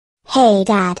Hey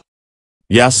Dad,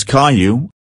 Yes, Caillou?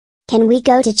 can we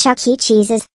go to Chuck E.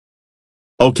 Cheese's?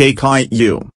 Okay,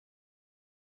 Caillou.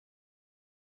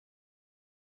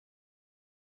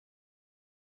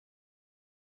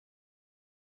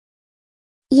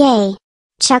 Yay!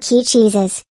 Chuck E.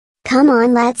 Cheese's. Come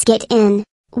on, let's get in.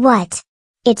 What?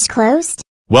 It's closed?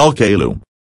 Well, Caillou.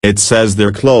 It says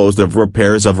they're closed of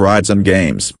repairs of rides and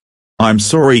games. I'm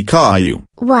sorry, Caillou.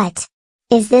 What?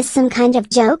 Is this some kind of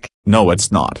joke? No,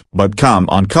 it's not. But come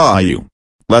on, Caillou.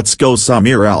 Let's go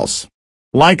somewhere else.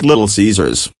 Like Little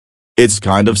Caesars. It's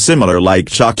kind of similar like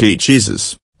Chuck E.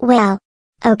 Cheese's. Well,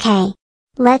 okay.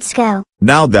 Let's go.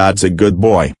 Now that's a good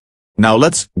boy. Now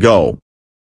let's go.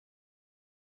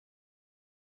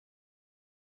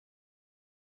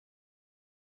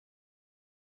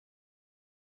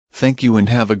 Thank you and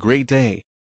have a great day.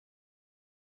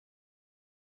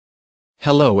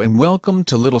 Hello and welcome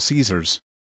to Little Caesars.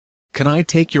 Can I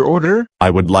take your order? I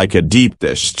would like a deep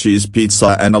dish cheese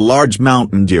pizza and a large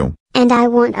Mountain Dew. And I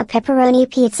want a pepperoni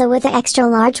pizza with an extra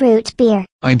large root beer.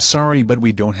 I'm sorry but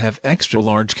we don't have extra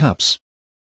large cups.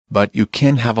 But you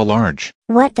can have a large.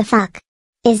 What the fuck?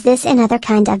 Is this another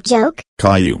kind of joke?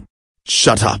 Caillou.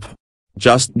 Shut up.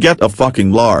 Just get a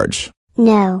fucking large.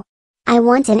 No. I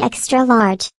want an extra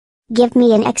large. Give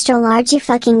me an extra large, you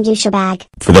fucking douchebag.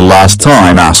 For the last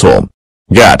time, asshole.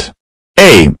 Get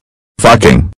a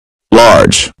fucking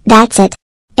large. That's it.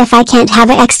 If I can't have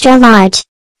an extra large,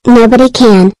 nobody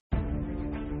can.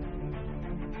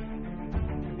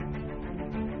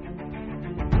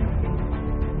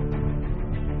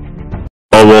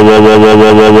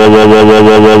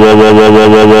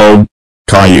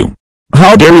 Caillou.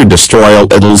 How dare you destroy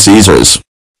Little Caesars?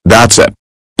 That's it.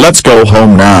 Let's go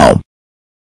home now.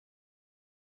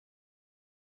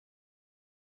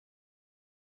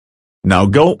 Now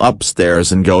go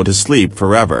upstairs and go to sleep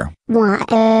forever. Wah,